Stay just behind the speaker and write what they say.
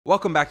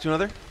Welcome back to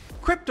another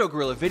Crypto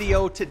Gorilla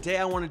video. Today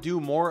I want to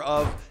do more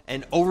of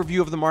an overview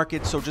of the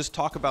market, so just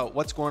talk about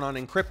what's going on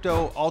in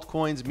crypto,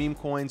 altcoins, meme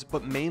coins,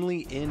 but mainly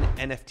in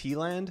NFT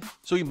land.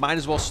 So you might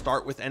as well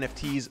start with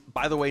NFTs.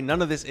 By the way,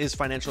 none of this is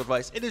financial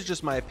advice. It is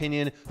just my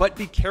opinion, but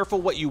be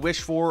careful what you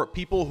wish for.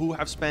 People who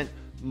have spent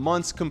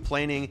months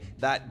complaining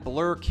that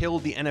Blur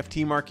killed the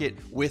NFT market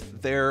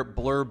with their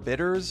Blur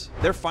bidders,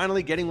 they're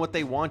finally getting what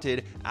they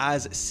wanted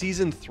as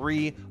season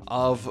 3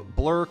 of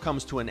Blur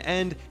comes to an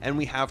end, and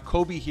we have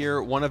Kobe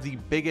here, one of the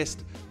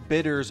biggest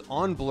bidders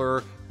on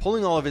Blur,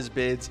 pulling all of his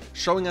bids,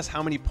 showing us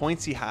how many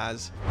points he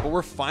has. But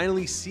we're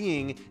finally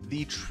seeing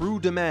the true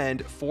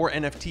demand for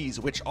NFTs,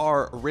 which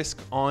are risk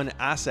on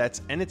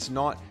assets, and it's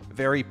not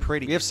very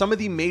pretty. We have some of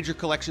the major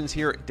collections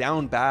here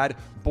down bad.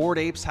 Bored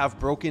Apes have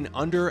broken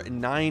under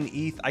 9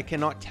 ETH. I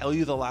cannot tell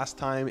you the last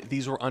time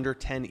these were under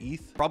 10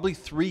 ETH. Probably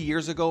 3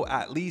 years ago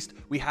at least.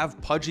 We have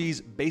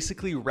Pudgies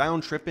basically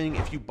round tripping.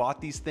 If you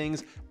bought these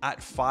things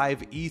at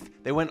 5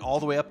 ETH, they went all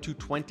the way up to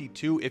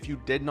 22. If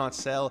you did not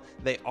sell,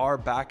 they are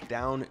back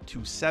down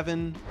to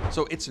 7.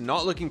 So it's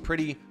not looking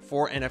pretty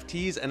for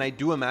NFTs, and I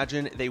do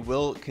imagine they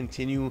will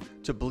continue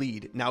to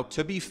bleed. Now,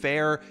 to be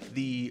fair,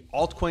 the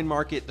altcoin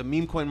market, the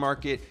meme coin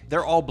market,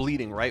 they're all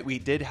bleeding, right? We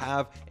did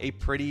have a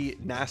pretty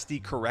nasty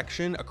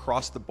correction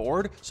across the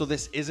board. So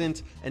this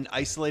isn't an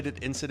isolated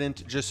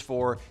incident just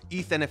for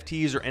ETH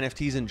NFTs or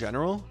NFTs in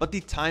general, but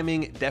the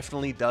timing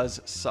definitely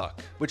does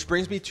suck. Which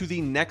brings me to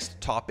the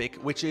next topic,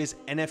 which is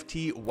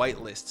NFT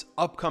whitelists,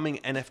 upcoming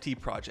NFT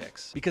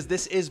projects. Because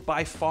this is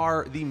by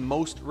far the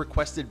most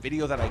requested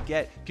video that I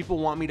get. People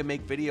want me to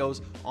make videos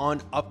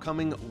on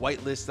upcoming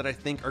whitelists that I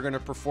think are going to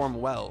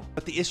perform well.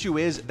 But the issue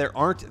is there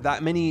aren't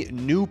that many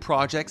new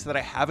projects that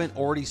I haven't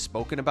already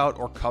spoken about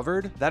or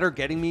covered that are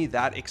getting me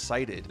that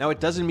excited. Now,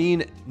 it doesn't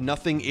mean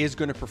nothing is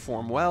going to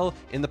perform well.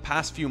 In the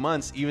past few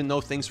months, even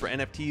though things for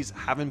NFTs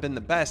haven't been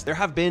the best, there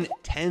have been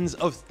tens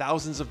of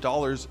thousands of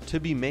dollars to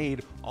be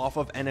made off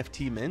of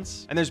NFT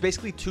mints. And there's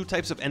basically two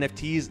types of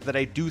NFTs that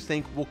I do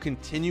think will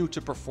continue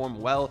to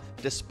perform well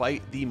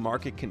despite the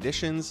market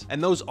conditions.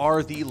 And those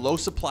are the low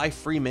supply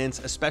free mints,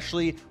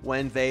 especially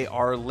when they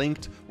are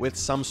linked with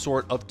some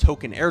sort of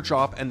token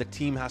airdrop and the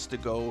team has to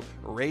go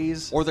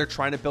raise, or they're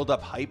trying to build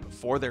up hype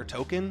for their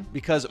token,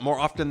 because more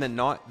often than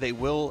not, they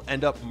will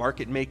end up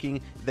market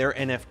making their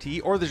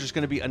NFT, or there's just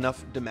going to be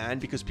enough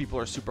demand because people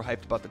are super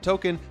hyped about the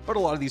token. But a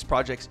lot of these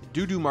projects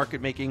do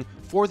market making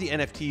for the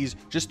NFTs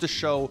just to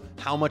show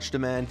how much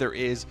demand there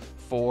is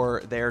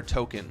for their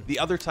token. The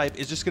other type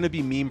is just going to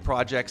be meme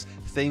projects,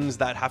 things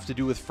that have to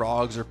do with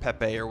frogs or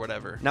Pepe or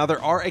whatever. Now,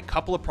 there are a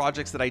couple of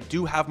projects that I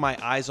do have my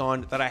eyes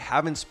on that I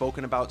haven't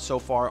spoken about so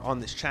far on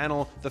this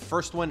channel. The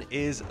first one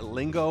is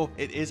Lingo.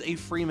 It is a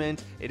free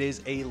mint. It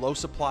is a low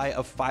supply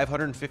of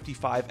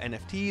 555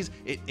 NFTs.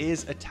 It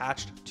is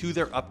attached to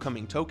their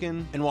upcoming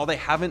token. And while they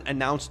haven't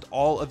announced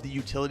all of the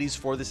utilities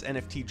for this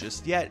NFT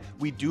just yet,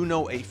 we do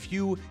know a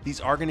few.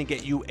 These are going to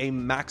get you a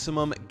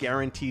maximum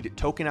guaranteed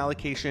token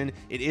allocation.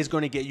 It is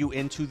going to get you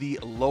into the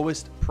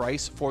lowest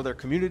price for their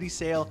community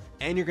sale,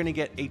 and you're going to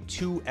get a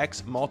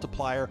 2x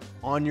multiplier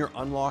on your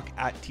unlock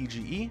at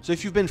TGE. So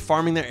if you've been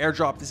farming their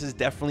airdrop, this is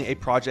definitely a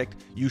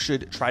project you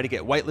should try to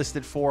get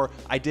whitelisted for.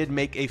 I did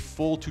make a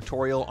full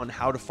tutorial on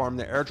how to farm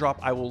their airdrop.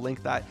 I will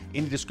link that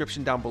in the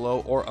description down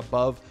below or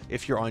above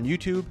if you're on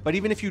YouTube. But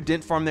even if you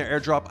didn't farm their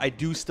airdrop, I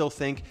do still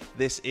think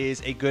this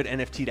is a good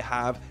NFT to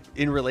have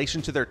in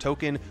relation to their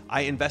token.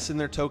 I invested in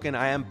their token.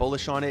 I am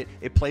bullish on it.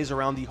 It plays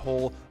around the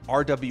whole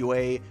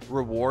RWA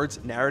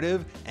rewards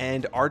narrative,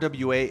 and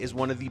RWA is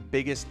one of the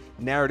biggest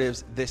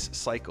narratives this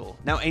cycle.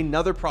 Now,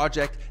 another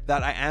project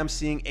that I am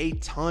seeing a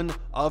ton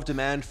of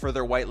demand for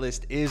their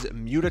whitelist is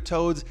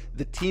Mutatoads.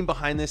 The team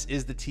behind this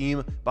is the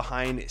team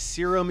behind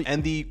Serum,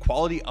 and the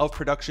quality of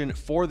production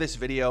for this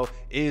video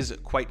is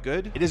quite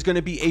good. It is going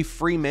to be a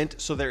free mint,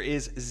 so there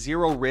is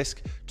zero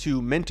risk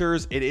to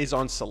minters. It is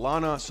on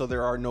Solana, so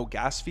there are no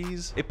gas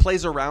fees. It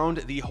plays around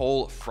the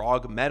whole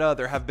frog meta.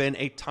 There have been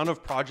a ton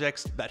of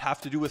projects that have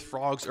to do with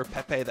frogs or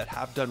Pepe that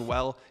have done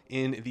well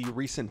in the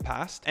recent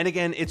past. And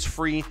again, it's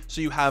free,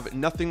 so you have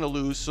nothing to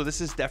lose. So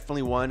this is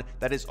definitely one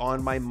that is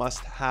on my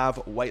must-have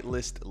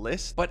whitelist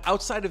list. But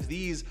outside of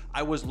these,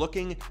 I was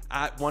looking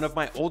at one of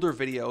my older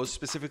videos,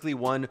 specifically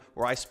one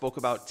where I spoke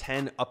about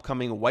 10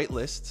 upcoming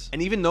whitelists.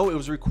 And even though it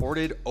was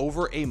recorded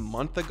over a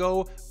month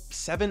ago,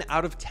 7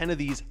 out of 10 of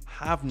these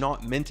have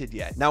not minted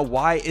yet. Now,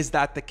 why is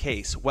that the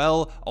case?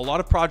 Well, a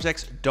lot of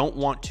projects don't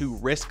want to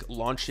risk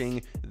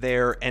launching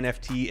their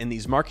NFT in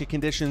these market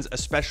conditions,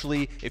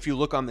 especially if you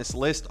look on this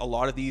list. A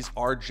lot of these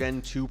are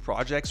Gen 2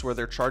 projects where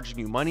they're charging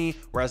you money,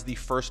 whereas the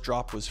first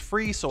drop was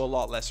free, so a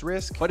lot less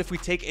risk. But if we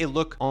take a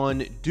look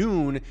on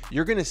Dune,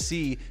 you're going to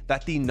see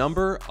that the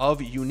number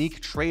of unique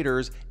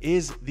traders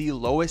is the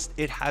lowest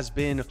it has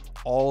been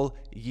all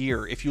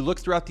year. If you look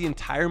throughout the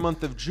entire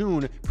month of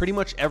June, pretty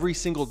much every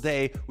single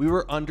day, we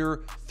were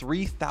under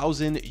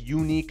 3,000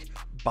 unique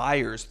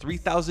buyers,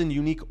 3,000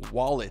 unique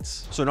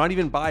wallets. So not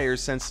even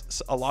buyers,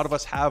 since a lot of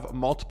us have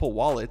multiple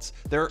wallets,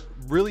 there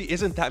really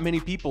isn't that many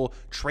people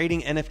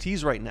trading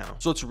NFTs right now.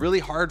 So it's really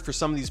hard for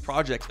some of these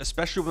projects,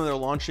 especially when they're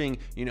launching,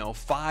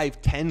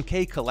 5,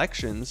 10K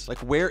collections. Like,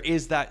 where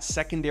is that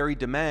secondary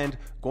demand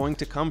going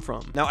to come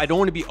from? Now, I don't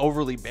want to be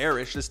overly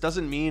bearish. This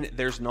doesn't mean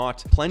there's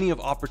not plenty of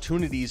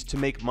opportunities to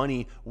make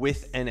money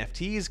with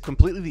NFTs.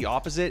 Completely the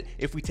opposite.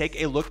 If we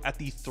take a look at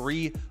the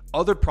 3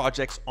 other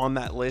projects on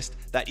that list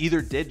that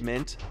either did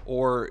mint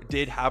or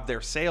did have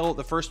their sale,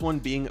 the first one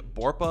being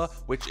Borpa,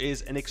 which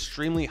is an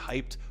extremely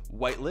hyped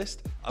whitelist.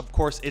 Of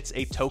course, it's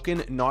a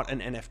token, not an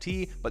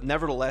NFT, but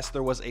nevertheless,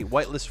 there was a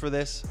whitelist for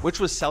this, which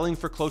was selling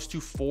for close to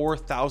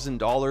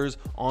 $4,000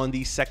 on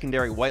the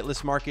secondary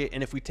whitelist market.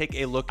 And if we take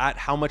a look at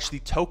how much the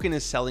token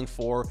is selling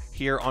for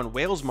here on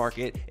Whales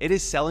market, it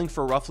is selling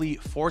for roughly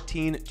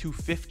 14 to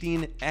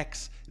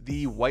 15x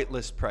the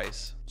whitelist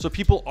price. So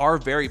people are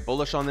very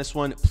bullish on this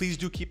one. Please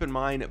do keep in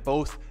mind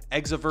both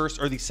Exaverse,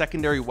 or the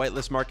secondary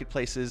whitelist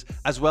marketplaces,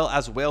 as well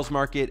as Whales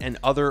market and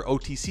other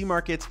OTC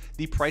markets,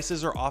 the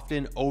prices are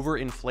often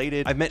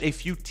overinflated. I've met a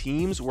few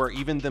teams where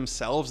even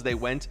themselves, they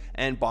went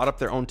and bought up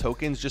their own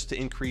tokens just to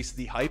increase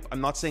the hype.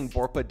 I'm not saying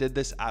Borpa did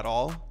this at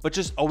all, but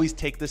just always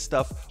take this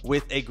stuff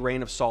with a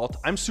grain of salt.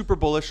 I'm super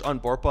bullish on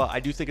Borpa.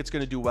 I do think it's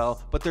going to do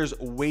well, but there's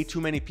way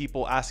too many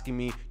people asking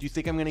me, do you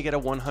think I'm going to get a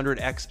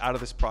 100x out of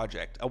this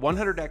project? A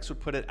 100x would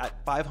put it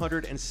at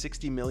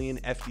 560 million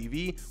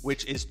FDV,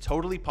 which is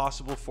totally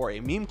possible for a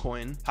meme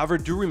coin. However,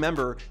 do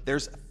remember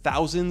there's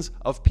thousands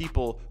of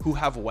people who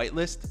have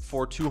whitelist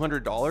for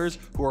 $200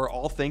 who are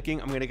all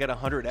thinking I'm going to get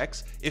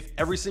 100x. If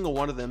every single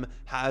one of them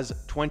has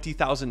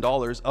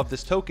 $20,000 of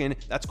this token,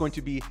 that's going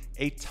to be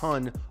a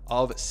ton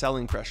of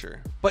selling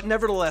pressure. But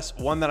nevertheless,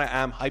 one that I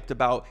am hyped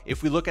about,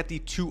 if we look at the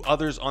 2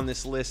 others on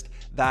this list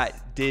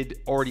that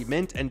did already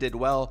mint and did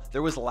well,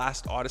 there was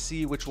Last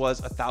Odyssey, which was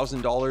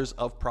 $1,000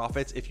 of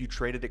profits if you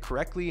traded it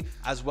correctly,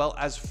 as well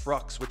as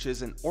Frux, which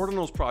is an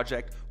ordinals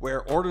project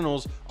where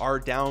ordinals are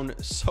down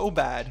so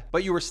bad,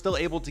 but you were still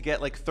able to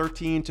get like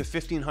 $1,300 to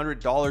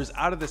 $1,500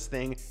 out of this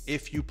thing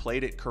if you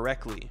played it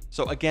correctly.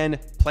 So again,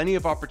 plenty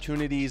of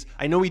opportunities.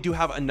 I know we do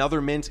have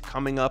another mint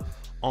coming up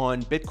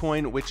on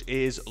Bitcoin, which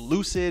is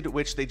Lucid,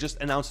 which they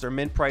just announced their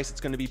mint price. It's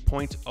going to be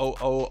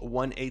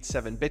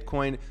 0.00187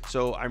 Bitcoin.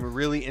 So I'm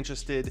really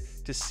interested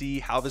to see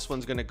how this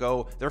one's going to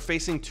go. They're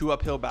facing 2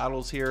 uphill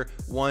battles here.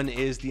 One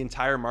is the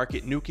entire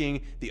market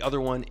nuking. The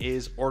other one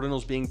is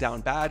ordinals being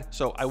down bad.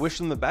 So I wish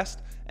them the best,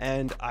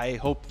 and I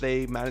hope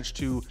they manage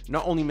to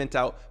not only mint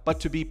out, but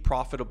to be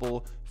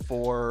profitable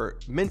for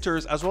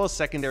minters as well as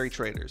secondary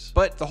traders.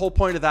 But the whole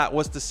point of that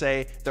was to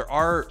say there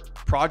are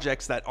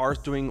projects that are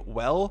doing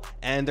well,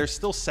 and there's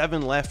still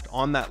 7 left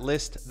on that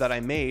list that I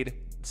made.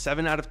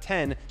 7 out of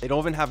 10, they don't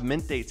even have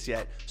mint dates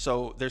yet,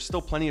 so there's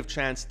still plenty of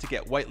chance to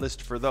get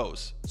whitelist for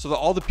those. So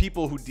all the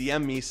people who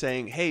DM me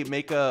saying, hey,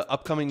 make a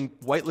upcoming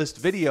whitelist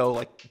video,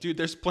 like, dude,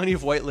 there's plenty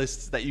of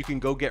whitelists that you can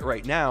go get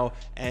right now,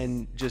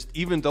 and just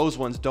even those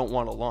ones don't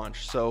want to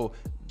launch. So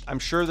I'm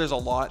sure there's a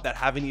lot that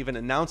haven't even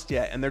announced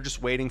yet, and they're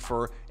just waiting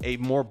for a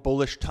more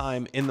bullish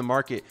time in the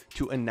market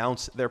to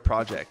announce their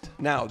project.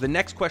 Now, the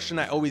next question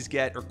I always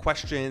get, or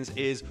questions,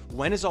 is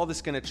when is all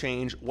this going to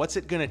change? What's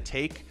it going to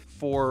take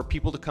for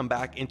people to come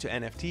back into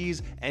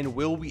NFTs, and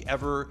will we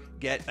ever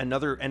get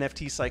another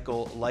NFT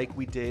cycle like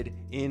we did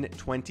in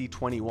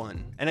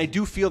 2021? And I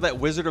do feel that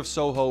Wizard of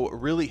Soho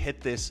really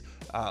hit this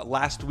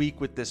last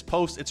week with this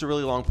post. It's a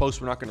really long post.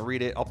 We're not going to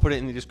read it. I'll put it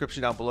in the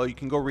description down below. You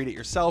can go read it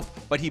yourself.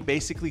 But he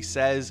basically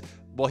says,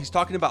 well, he's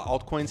talking about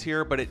altcoins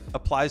here, but it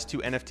applies to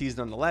NFTs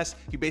nonetheless.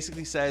 He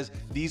basically says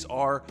these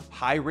are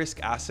high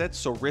risk assets,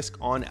 so risk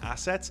on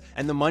assets,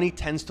 and the money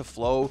tends to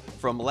flow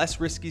from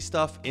less risky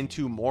stuff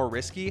into more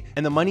risky,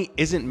 and the money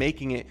isn't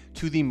making it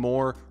to the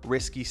more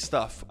risky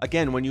stuff.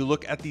 Again, when you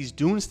look at these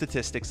Dune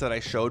statistics that I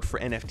showed for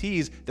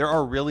NFTs, there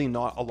are really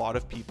not a lot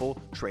of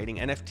people trading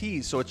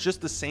NFTs. So it's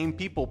just the same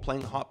people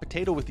playing hot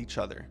potato with each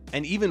other.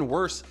 And even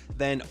worse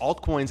than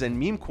altcoins and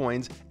meme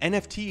coins,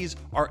 NFTs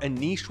are a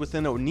niche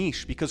within a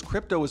niche, because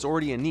crypto is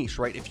already a niche,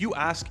 right? If you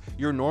ask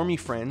your normie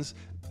friends,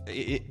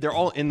 they're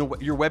all in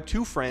your Web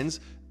 2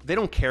 friends, they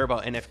don't care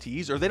about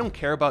NFTs, or they don't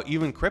care about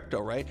even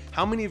crypto, right?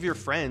 How many of your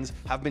friends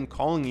have been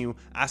calling you,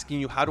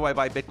 asking you, how do I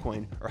buy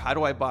Bitcoin? Or how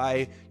do I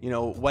buy,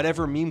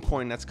 whatever meme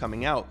coin that's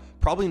coming out?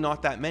 Probably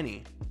not that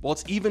many. Well,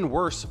 it's even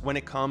worse when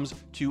it comes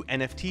to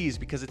NFTs,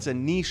 because it's a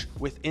niche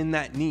within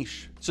that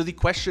niche. So the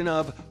question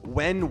of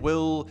when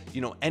will,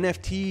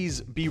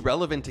 NFTs be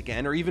relevant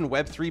again, or even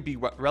Web3 be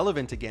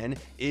relevant again,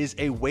 is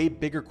a way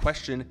bigger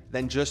question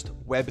than just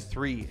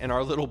Web3 and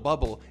our little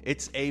bubble.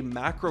 It's a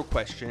macro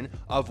question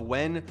of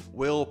when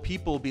will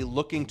people be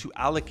looking to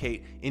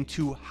allocate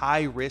into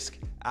high risk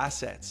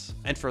assets.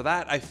 And for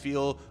that, I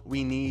feel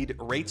we need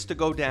rates to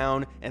go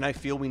down, and I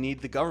feel we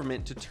need the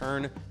government to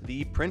turn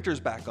the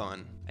printers back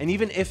on. And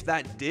even if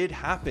that did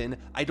happen,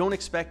 I don't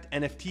expect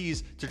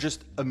NFTs to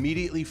just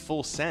immediately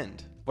full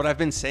send. What What I've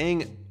been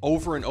saying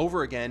over and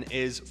over again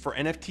is for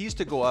NFTs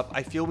to go up,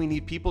 I feel we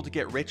need people to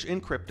get rich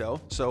in crypto,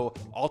 so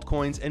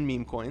altcoins and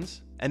meme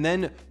coins. And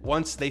then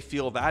once they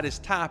feel that is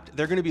tapped,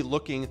 they're going to be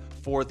looking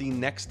for the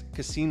next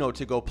casino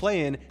to go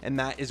play in, and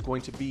that is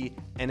going to be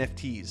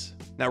NFTs.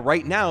 Now,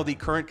 right now, the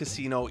current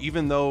casino,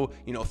 even though,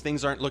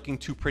 things aren't looking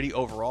too pretty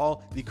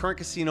overall, the current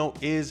casino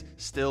is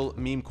still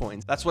meme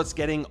coins. That's what's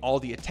getting all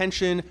the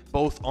attention,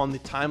 both on the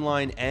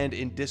timeline and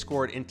in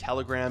Discord and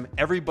Telegram.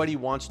 Everybody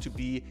wants to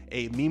be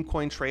a meme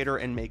coin trader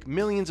and make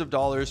millions of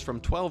dollars from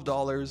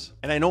 $12.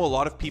 And I know a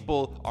lot of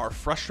people are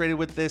frustrated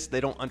with this. They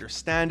don't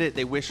understand it.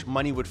 They wish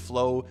money would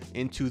flow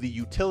into the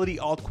utility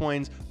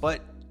altcoins,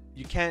 but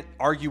you can't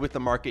argue with the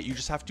market. You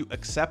just have to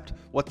accept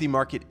what the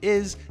market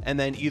is and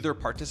then either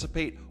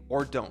participate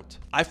or don't.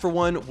 I, for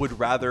one, would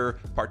rather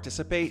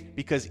participate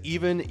because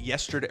even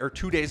yesterday or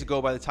 2 days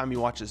ago, by the time you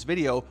watch this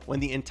video, when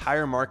the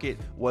entire market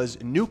was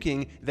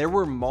nuking, there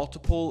were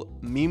multiple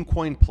meme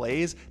coin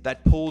plays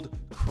that pulled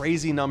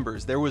crazy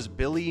numbers. There was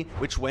Billy,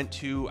 which went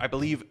to, I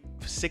believe,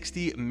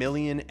 60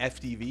 million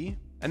FDV.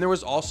 And there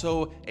was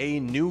also a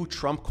new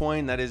Trump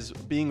coin that is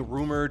being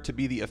rumored to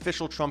be the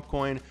official Trump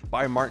coin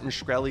by Martin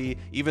Shkreli,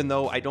 even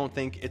though I don't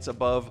think it's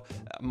above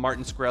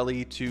Martin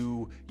Shkreli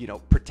to,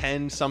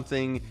 pretend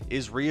something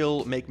is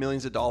real, make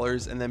millions of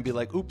dollars, and then be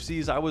like,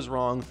 oopsies, I was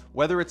wrong.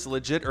 Whether it's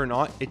legit or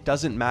not, it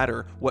doesn't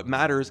matter. What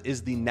matters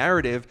is the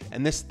narrative.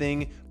 And this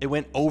thing, it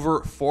went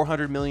over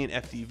 400 million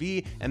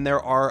FDV, and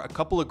there are a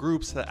couple of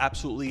groups that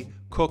absolutely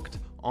cooked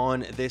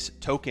on this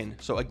token.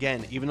 So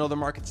again, even though the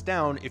market's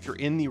down, if you're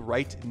in the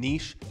right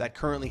niche that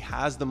currently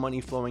has the money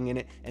flowing in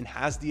it and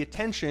has the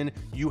attention,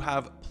 you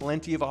have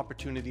plenty of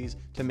opportunities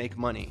to make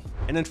money.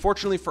 And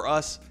unfortunately for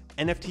us,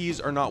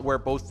 NFTs are not where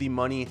both the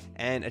money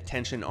and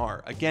attention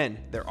are. Again,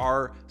 there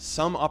are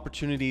some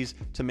opportunities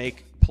to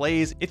make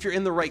plays if you're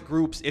in the right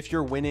groups, if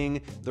you're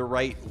winning the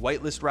right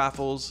whitelist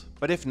raffles.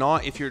 But if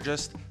not, if you're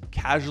just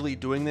casually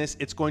doing this,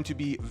 it's going to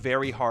be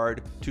very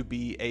hard to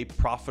be a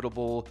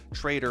profitable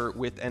trader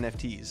with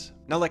NFTs.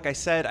 Now, like I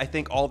said, I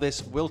think all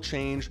this will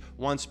change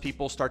once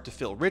people start to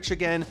feel rich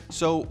again.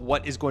 So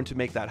what is going to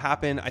make that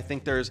happen? I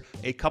think there's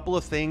a couple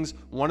of things.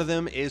 One of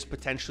them is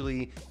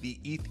potentially the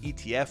ETH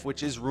ETF,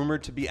 which is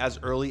rumored to be as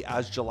early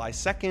as July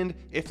 2nd.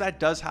 If that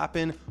does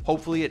happen,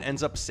 hopefully it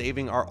ends up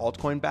saving our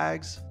altcoin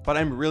bags, but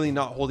I'm really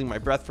not holding my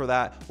breath for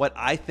that. What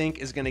I think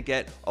is going to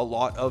get a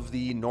lot of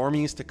the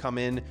normies to come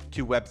in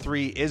to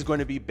Web3 is going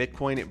to be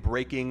Bitcoin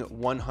breaking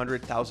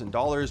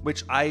 $100,000,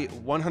 which I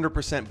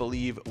 100%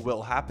 believe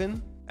will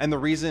happen. And the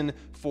reason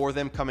for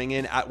them coming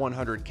in at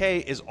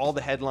 100K is all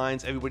the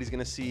headlines. Everybody's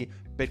going to see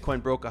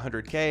Bitcoin broke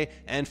 100K.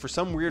 And for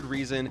some weird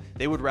reason,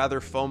 they would rather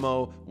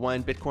FOMO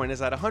when Bitcoin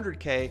is at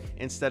 100K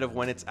instead of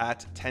when it's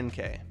at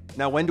 10K.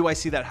 Now, when do I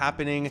see that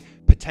happening?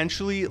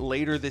 Potentially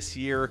later this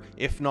year,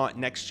 if not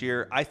next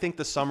year. I think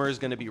the summer is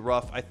going to be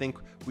rough. I think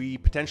we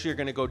potentially are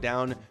going to go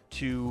down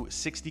to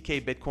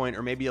 60K Bitcoin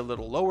or maybe a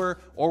little lower,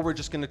 or we're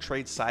just going to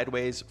trade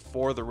sideways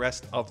for the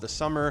rest of the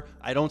summer.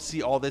 I don't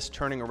see all this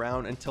turning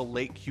around until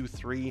late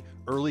Q3,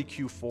 early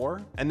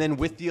Q4. And then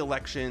with the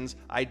elections,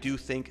 I do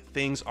think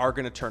things are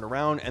going to turn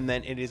around and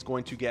then it is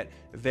going to get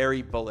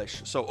very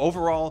bullish. So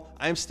overall,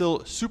 I'm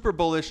still super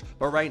bullish,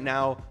 but right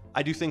now,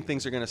 I do think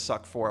things are going to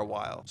suck for a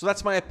while. So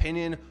that's my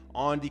opinion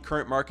on the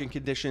current market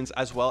conditions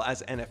as well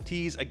as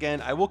NFTs.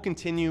 Again, I will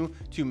continue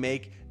to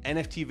make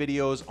NFT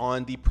videos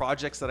on the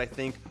projects that I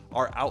think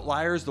are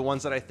outliers, the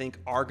ones that I think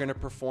are going to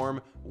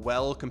perform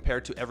well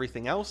compared to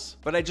everything else.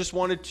 But I just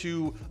wanted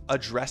to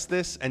address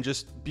this and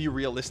just be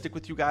realistic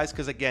with you guys,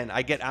 because again,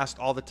 I get asked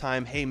all the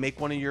time, hey, make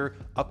one of your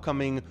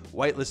upcoming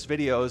whitelist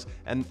videos,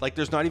 and like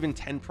there's not even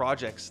 10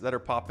 projects that are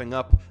popping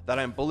up that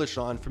I'm bullish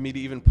on for me to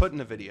even put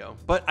in a video.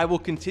 But I will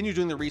continue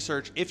doing the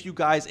research. If you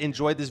guys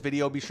enjoyed this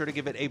video, be sure to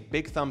give it a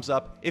big thumbs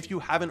up. If you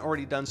haven't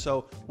already done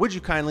so, would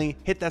you kindly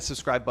hit that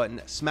subscribe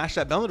button, smash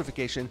that bell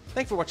notification.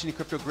 Thanks for watching the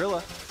Crypto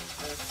Gorilla.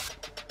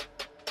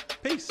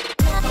 Peace.